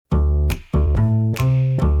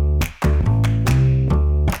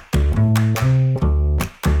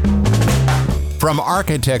From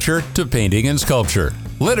architecture to painting and sculpture,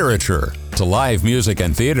 literature to live music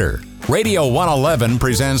and theater, Radio 111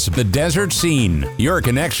 presents The Desert Scene, your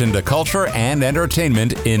connection to culture and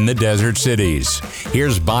entertainment in the desert cities.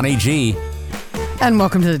 Here's Bonnie G. And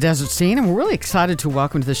welcome to The Desert Scene. And we're really excited to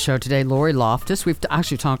welcome to the show today Lorie Loftis. We've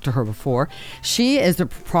actually talked to her before. She is the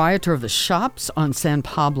proprietor of the Shops on San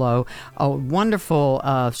Pablo, a wonderful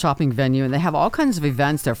shopping venue. And they have all kinds of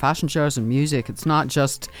events there, fashion shows and music. It's not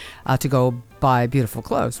just to go buy beautiful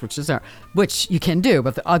clothes, which you can do,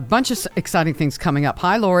 but a bunch of exciting things coming up.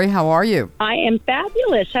 Hi, Lorie. How are you? I am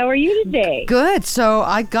fabulous. How are you today? Good. So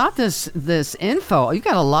I got this info. You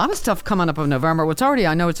got a lot of stuff coming up in November.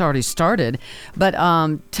 I know it's already started, but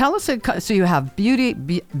tell us. So you have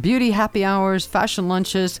beauty happy hours, fashion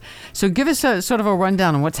lunches. So give us a sort of a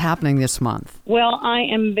rundown on what's happening this month. Well, I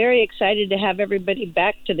am very excited to have everybody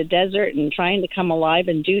back to the desert and trying to come alive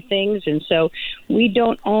and do things. And so we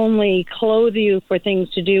don't only clothe you for things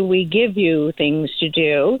to do, we give you things to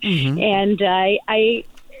do. Mm-hmm. And I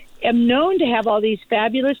am known to have all these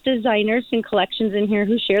fabulous designers and collections in here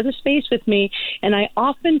who share the space with me. And I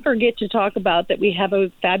often forget to talk about that we have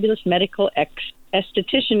a fabulous medical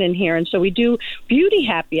esthetician in here, and so we do beauty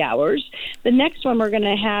happy hours. The next one we're going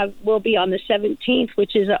to have will be on the 17th,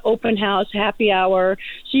 which is an open house happy hour,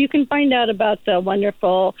 so you can find out about the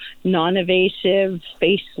wonderful non-invasive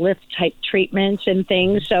facelift type treatments and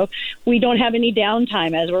things. So we don't have any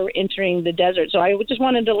downtime as we're entering the desert. So I just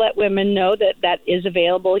wanted to let women know that is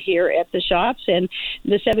available here at the Shops. And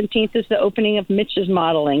the 17th is the opening of Mitch's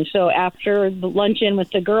Modeling. So after the luncheon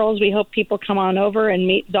with the girls, we hope people come on over and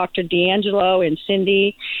meet Dr. D'Angelo and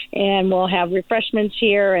Cindy, and we'll have refreshments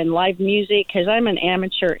here and live music because I'm an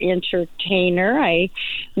amateur entertainer. I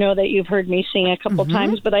know that you've heard me sing a couple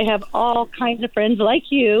times, but I have all kinds of friends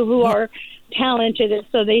like you who are talented, and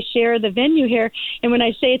so they share the venue here. And when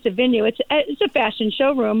I say it's a venue, it's a fashion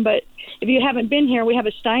showroom, but if you haven't been here, we have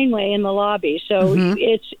a Steinway in the lobby. So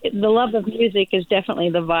it's the love of music is definitely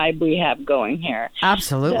the vibe we have going here.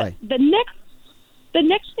 Absolutely. The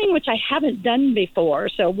next thing, which I haven't done before,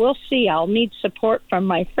 so we'll see, I'll need support from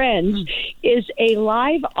my friends, is a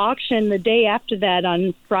live auction the day after that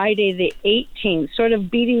on Friday the 18th, sort of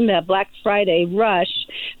beating the Black Friday rush,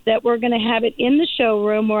 that we're going to have it in the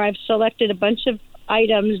showroom where I've selected a bunch of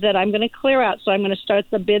items that I'm going to clear out. So I'm going to start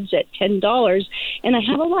the bids at $10. And I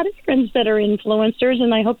have a lot of friends that are influencers,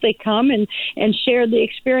 and I hope they come and share the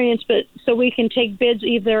experience, but so we can take bids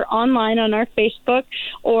either online on our Facebook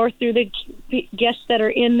or through the guests that are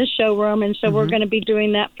in the showroom. And so we're going to be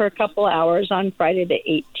doing that for a couple hours on Friday the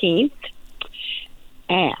 18th.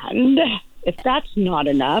 And if that's not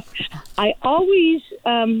enough, I always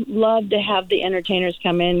love to have the entertainers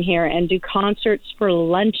come in here and do concerts for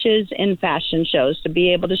lunches and fashion shows to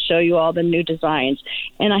be able to show you all the new designs.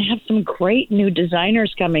 And I have some great new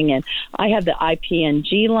designers coming in. I have the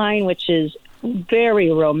IPNG line, which is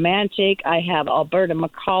very romantic. I have Alberta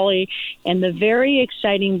McCauley, and the very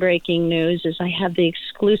exciting breaking news is I have the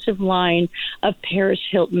exclusive line of Paris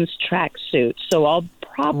Hilton's tracksuits. So I'll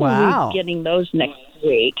probably be getting those next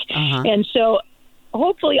week. And so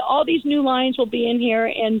hopefully all these new lines will be in here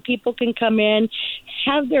and people can come in,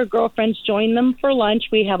 have their girlfriends join them for lunch.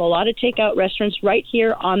 We have a lot of takeout restaurants right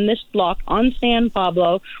here on this block on San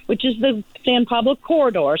Pablo, which is the San Pablo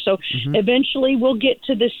corridor. So eventually we'll get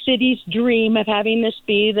to the city's dream of having this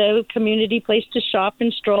be the community place to shop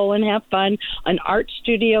and stroll and have fun. An art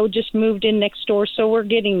studio just moved in next door, so we're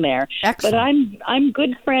getting there. Excellent. But I'm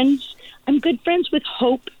good friends. I'm good friends with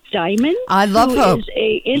Hope Diamond. I love Hope.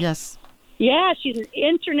 Yes. Yeah, she's an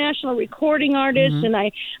international recording artist, and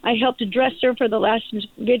I helped to dress her for the last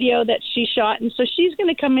video that she shot. And so she's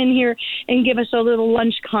going to come in here and give us a little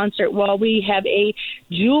lunch concert while we have a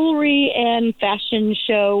jewelry and fashion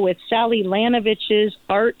show with Sally Lanovich's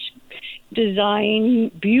art design,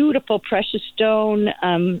 beautiful precious stone,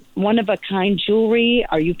 one-of-a-kind jewelry.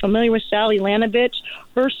 Are you familiar with Sally Lanovich?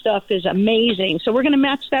 Her stuff is amazing. So we're going to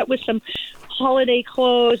match that with some holiday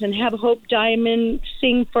clothes and have Hope Diamond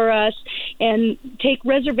sing for us and take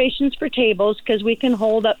reservations for tables because we can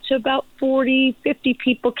hold up to about 40, 50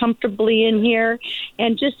 people comfortably in here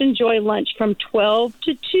and just enjoy lunch from 12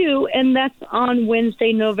 to 2, and that's on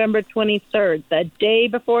Wednesday, November 23rd, the day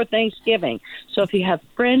before Thanksgiving. So if you have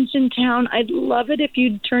friends in town, I'd love it if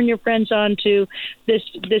you'd turn your friends on to this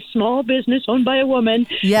small business owned by a woman,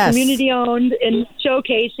 community-owned and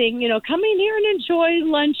showcasing. Come in here and enjoy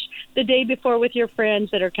lunch the day before with your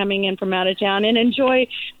friends that are coming in from out of town and enjoy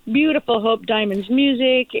beautiful Hope Diamond's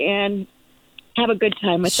music and have a good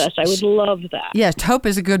time with us. I would love that. Yes, Hope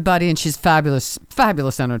is a good buddy, and she's fabulous,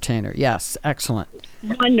 fabulous entertainer. Yes, excellent.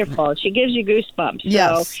 Wonderful. She gives you goosebumps.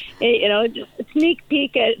 Yes. So, just a sneak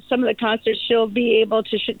peek at some of the concerts she'll be able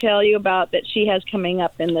to tell you about that she has coming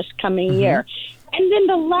up in this coming year. And then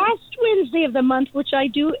the last Wednesday of the month, which I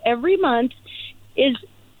do every month, is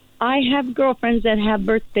I have girlfriends that have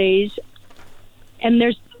birthdays, and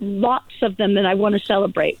there's lots of them that I want to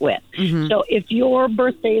celebrate with. So if your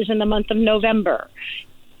birthday is in the month of November,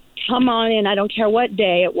 come on in. I don't care what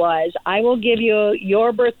day it was. I will give you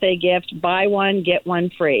your birthday gift. Buy one, get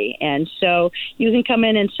one free. And so you can come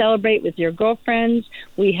in and celebrate with your girlfriends.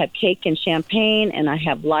 We have cake and champagne, and I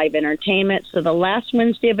have live entertainment. So the last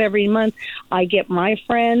Wednesday of every month, I get my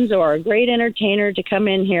friends or a great entertainer to come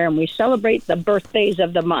in here, and we celebrate the birthdays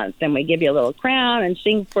of the month. And we give you a little crown and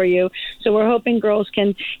sing for you. So we're hoping girls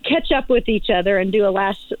can catch up with each other and do a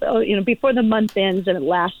last, before the month ends, and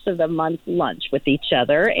last of the month lunch with each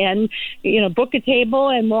other. And book a table,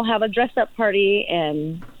 and we'll have a dress-up party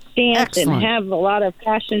and dance. Excellent. And have a lot of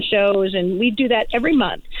fashion shows, and we do that every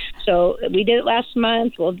month. So we did it last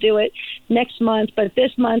month. We'll do it next month, but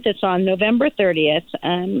this month it's on November 30th,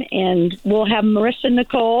 and we'll have Marissa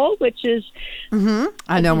Nicole, which is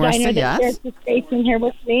I know Marissa, yes. Shares the station here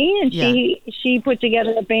with me, and she put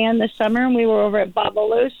together a band this summer, and we were over at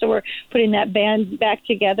Babalu, so we're putting that band back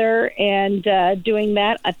together and doing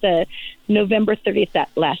that at the November 30th, that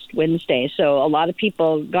last Wednesday. So a lot of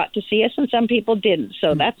people got to see us, and some people didn't.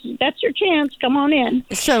 So that's your chance. Come on in.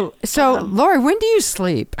 So Lorie, when do you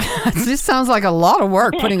sleep? This sounds like a lot of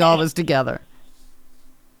work putting all this together.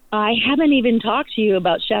 I haven't even talked to you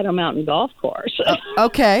about Shadow Mountain Golf Course.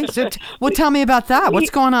 Okay. So tell me about that.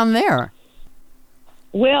 What's going on there?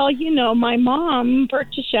 Well, my mom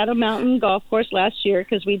purchased Shadow Mountain Golf Course last year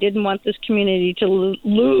because we didn't want this community to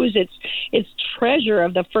lose its treasure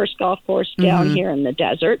of the first golf course down here in the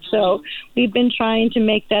desert. So we've been trying to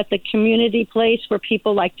make that the community place where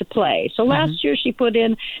people like to play. So last year she put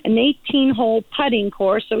in an 18-hole putting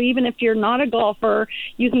course. So even if you're not a golfer,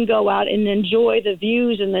 you can go out and enjoy the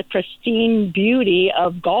views and the pristine beauty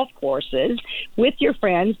of golf courses with your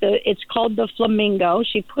friends. It's called the Flamingo.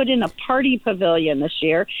 She put in a party pavilion this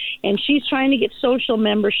year, and she's trying to get social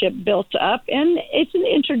membership built up, and it's an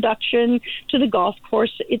introduction to the golf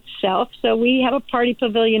course itself. So we have a party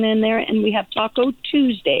pavilion in there, and we have Taco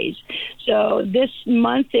Tuesdays. So this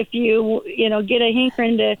month, if you get a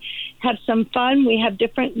hankering to have some fun, we have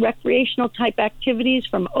different recreational type activities,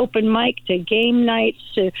 from open mic to game nights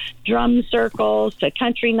to drum circles to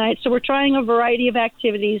country nights. So we're trying a variety of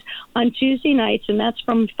activities on Tuesday nights, and that's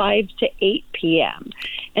from 5 to 8 p.m.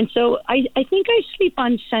 And so I think I sleep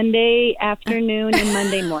on Sunday afternoon and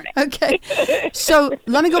Monday morning. Okay. So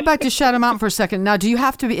let me go back to Shadow Mountain for a second. Now,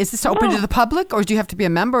 is this open to the public, or do you have to be a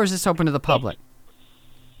member, or is this open to the public?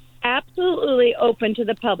 Absolutely open to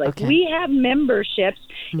the public. Okay. We have memberships.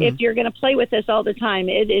 If you're going to play with us all the time,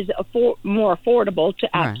 it is more affordable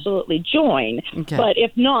to absolutely join. Okay. But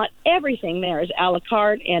if not, everything there is a la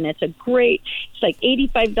carte, and it's like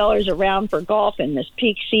 $85 a round for golf in this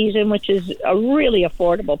peak season, which is a really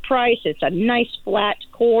affordable price. It's a nice flat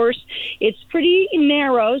course. It's pretty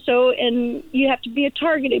narrow, and you have to be a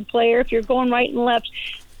targeted player if you're going right and left.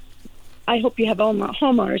 I hope you have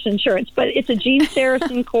homeowners insurance, but it's a Gene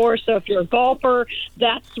Saracen course. So if you're a golfer,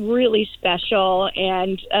 that's really special.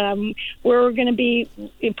 And we're going to be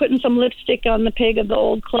putting some lipstick on the pig of the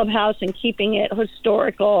old clubhouse and keeping it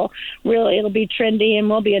historical. Really, it'll be trendy, and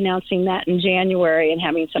we'll be announcing that in January and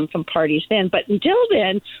having some parties then. But until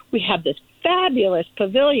then, we have this fabulous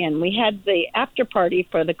pavilion. We had the after party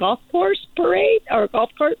for the golf course parade, or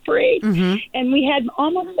golf cart parade, and we had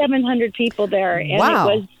almost 700 people there, and it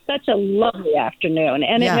was such a lovely afternoon,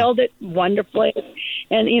 and it held it wonderfully.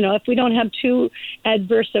 And if we don't have too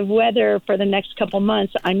adverse of weather for the next couple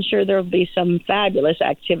months, I'm sure there'll be some fabulous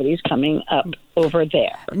activities coming up over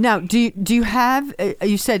there. Now, do you have?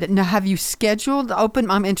 You said, now, have you scheduled open?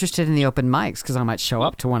 I'm interested in the open mics because I might show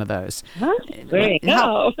up to one of those. There you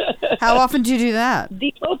go. How often do you do that?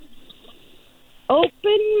 The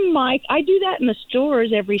open mic, I do that in the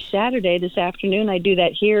stores every Saturday. This afternoon I do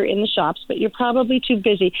that here in the shops, but you're probably too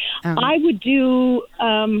busy. I would do,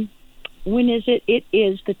 when is it? It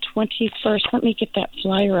is the 21st. Let me get that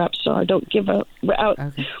flyer up so I don't give out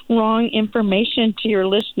wrong information to your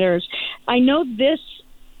listeners. I know this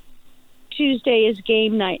Tuesday is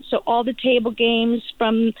game night, so all the table games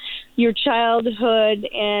from your childhood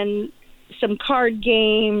and some card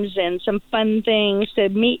games and some fun things to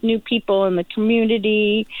meet new people in the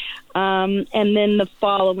community. And then the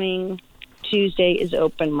following Tuesday is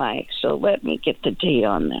open mic. So let me get the date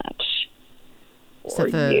on that. for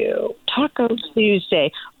you. Taco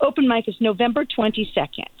Tuesday. Open mic is November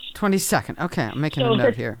 22nd. 22nd. Okay, I'm making a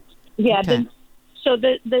note here. Yeah. Okay.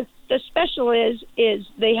 The special is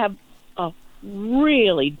they have a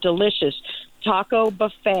really delicious taco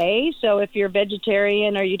buffet. So if you're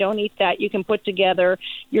vegetarian or you don't eat that, you can put together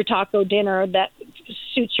your taco dinner that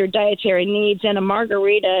suits your dietary needs. And a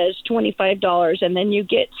margarita is $25. And then you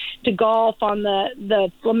get to golf on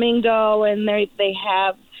the Flamingo, and they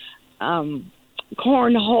have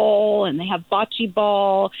cornhole, and they have bocce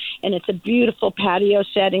ball, and it's a beautiful patio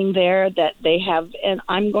setting there that they have. And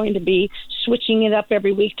I'm going to be switching it up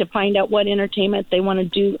every week to find out what entertainment they want to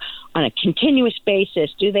do on a continuous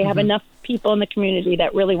basis. Do they have enough people in the community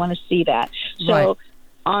that really want to see that? So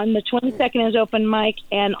on the 22nd is open mic,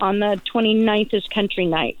 and on the 29th is country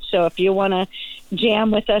night. So if you want to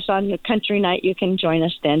jam with us on the country night, you can join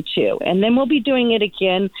us then too. And then we'll be doing it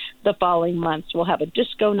again the following months. We'll have a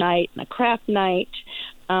disco night and a craft night.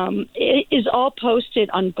 It is all posted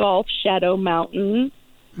on Golf Shadow Mountain.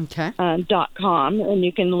 .com, and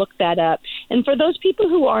you can look that up. And for those people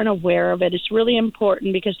who aren't aware of it, it's really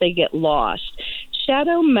important because they get lost.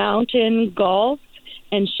 Shadow Mountain Golf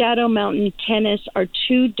and Shadow Mountain Tennis are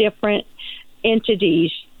two different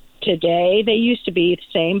entities today. They used to be the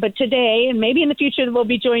same, but today, and maybe in the future they'll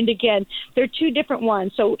be joined again, they're two different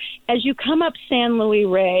ones. So as you come up San Luis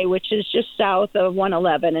Rey, which is just south of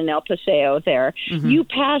 111 in El Paseo there, you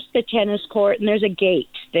pass the tennis court, and there's a gate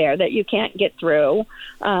there that you can't get through.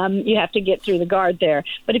 You have to get through the guard there.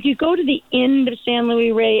 But if you go to the end of San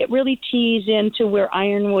Luis Rey, it really tees into where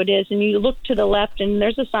Ironwood is, and you look to the left, and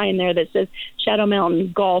there's a sign there that says Shadow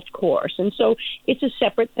Mountain Golf Course. And so it's a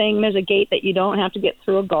separate thing. There's a gate that you don't have to get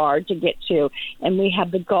through a guard to get to, and we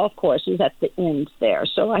have the golf courses at the end there.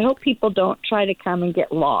 So I hope people don't try to come and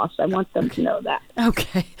get lost. I want them to know that.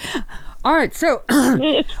 Okay. All right. So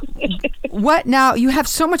what now? You have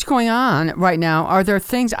so much going on right now. Are there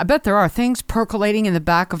things, I bet there are things percolating in the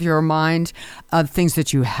back of your mind of things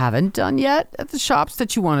that you haven't done yet at the shops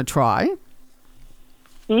that you want to try?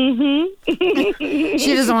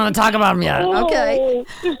 She doesn't want to talk about them yet. Okay.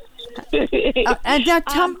 And now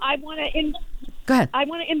tell I want to Go ahead. I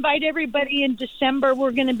want to invite everybody in December. We're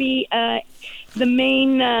going to be the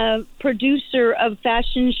main producer of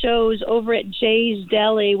fashion shows over at Jay's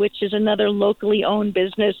Deli, which is another locally owned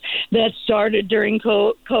business that started during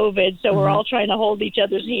COVID. So we're all trying to hold each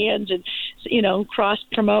other's hands and,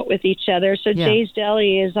 cross-promote with each other. So Jay's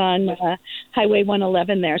Deli is on Highway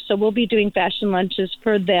 111 there. So we'll be doing fashion lunches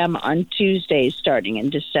for them on Tuesdays starting in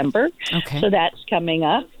December. Okay. So that's coming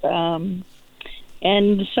up.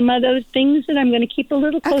 And some of those things that I'm going to keep a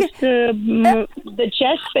little close to the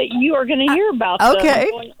chest that you are going to hear about. Okay.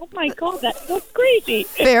 Going, oh my God, that's so crazy.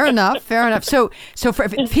 Fair enough. So for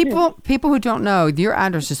people who don't know, your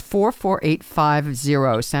address is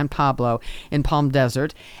 44850 San Pablo in Palm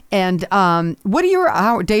Desert. And what are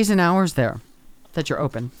your days and hours there that you're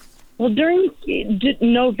open? Well, during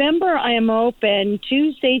November, I am open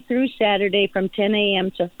Tuesday through Saturday from 10 a.m.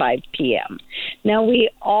 to 5 p.m. Now, we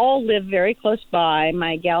all live very close by.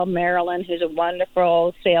 My gal, Marilyn, who's a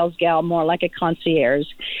wonderful sales gal, more like a concierge,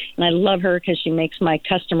 and I love her because she makes my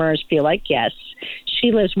customers feel like guests.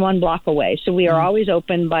 She lives 1 block away, so we are always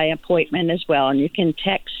open by appointment as well, and you can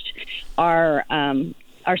text our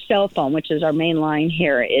cell phone, which is our main line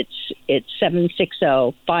here. It's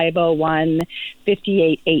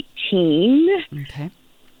 760-501-5818. Okay.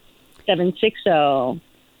 760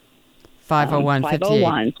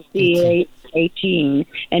 501-5818.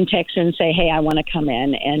 And text and say, hey, I want to come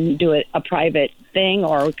in and do a private thing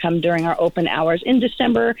or come during our open hours. In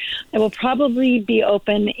December, I will probably be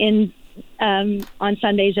open on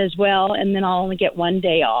Sundays as well, and then I'll only get 1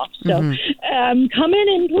 day off. So come in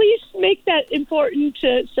and please make that important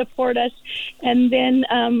to support us. And then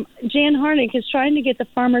Jan Harnick is trying to get the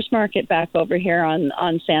farmers market back over here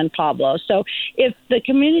on San Pablo. So if the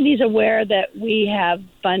community is aware that we have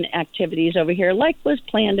fun activities over here, like was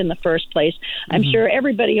planned in the first place, I'm sure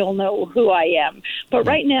everybody will know who I am. But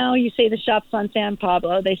right now, you say the shops on San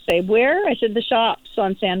Pablo. They say, where? I said, the shops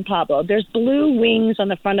on San Pablo. There's blue wings on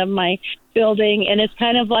the front of my building, and it's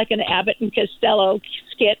kind of like an Abbott and Costello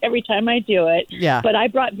skit every time I do it. Yeah. But I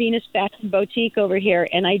brought Venus Fashion Boutique over here,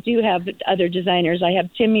 and I do have other designers. I have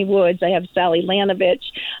Timmy Woods, I have Sally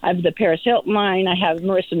Lanovich, I have the Paris Hilton line, I have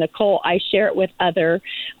Marissa Nicole. I share it with other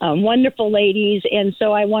wonderful ladies, and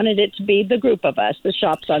so I wanted it to be the group of us, the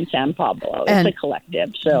shops on San Pablo. It's a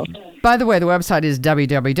collective. So, by the way, the website is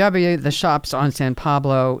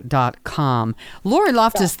www.theshopsonsanpablo.com. Lorie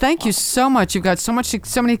Loftis, thank you so much. You've got so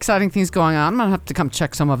many exciting things going on. I'm going to have to come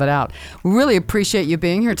check some of it out. We really appreciate you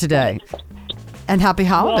being here today. And happy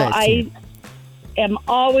holidays. am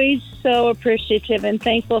always so appreciative and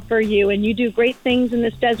thankful for you, and you do great things in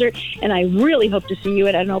this desert, and I really hope to see you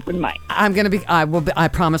at an open mic. I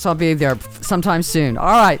promise I'll be there sometime soon. All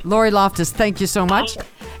right, Lorie Loftis, thank you so much.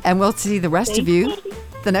 And we'll see the rest of you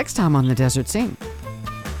the next time on The Desert Scene.